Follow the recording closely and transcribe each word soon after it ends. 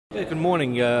Yeah, good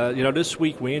morning. This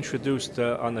week we introduced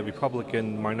on the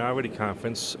Republican Minority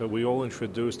Conference, we all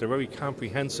introduced a very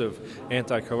comprehensive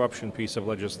anti-corruption piece of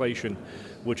legislation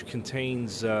which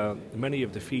contains many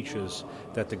of the features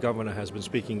that the governor has been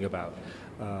speaking about.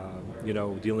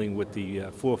 Dealing with the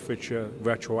forfeiture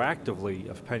retroactively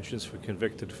of pensions for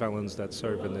convicted felons that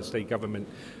serve in the state government.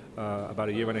 About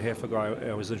a year and a half ago,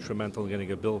 I was instrumental in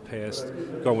getting a bill passed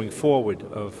going forward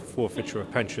of forfeiture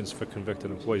of pensions for convicted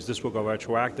employees. This will go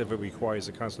retroactive. It requires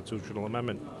a constitutional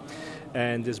amendment.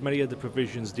 And there's many other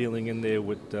provisions dealing in there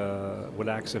with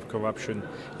acts of corruption.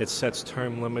 It sets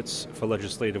term limits for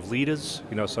legislative leaders,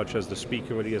 such as the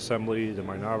Speaker of the Assembly, the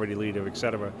Minority Leader,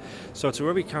 etc. So it's a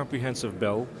very comprehensive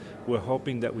bill. We're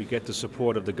hoping that we get the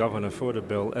support of the governor for the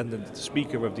bill, and the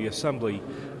Speaker of the Assembly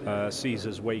sees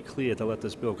his way clear to let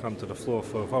this bill come to the floor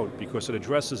for a vote, because it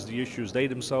addresses the issues they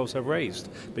themselves have raised,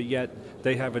 but yet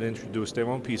they haven't introduced their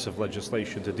own piece of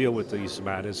legislation to deal with these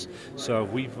matters. So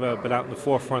we've been out in the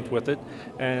forefront with it,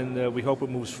 and we hope it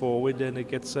moves forward and it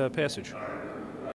gets passage.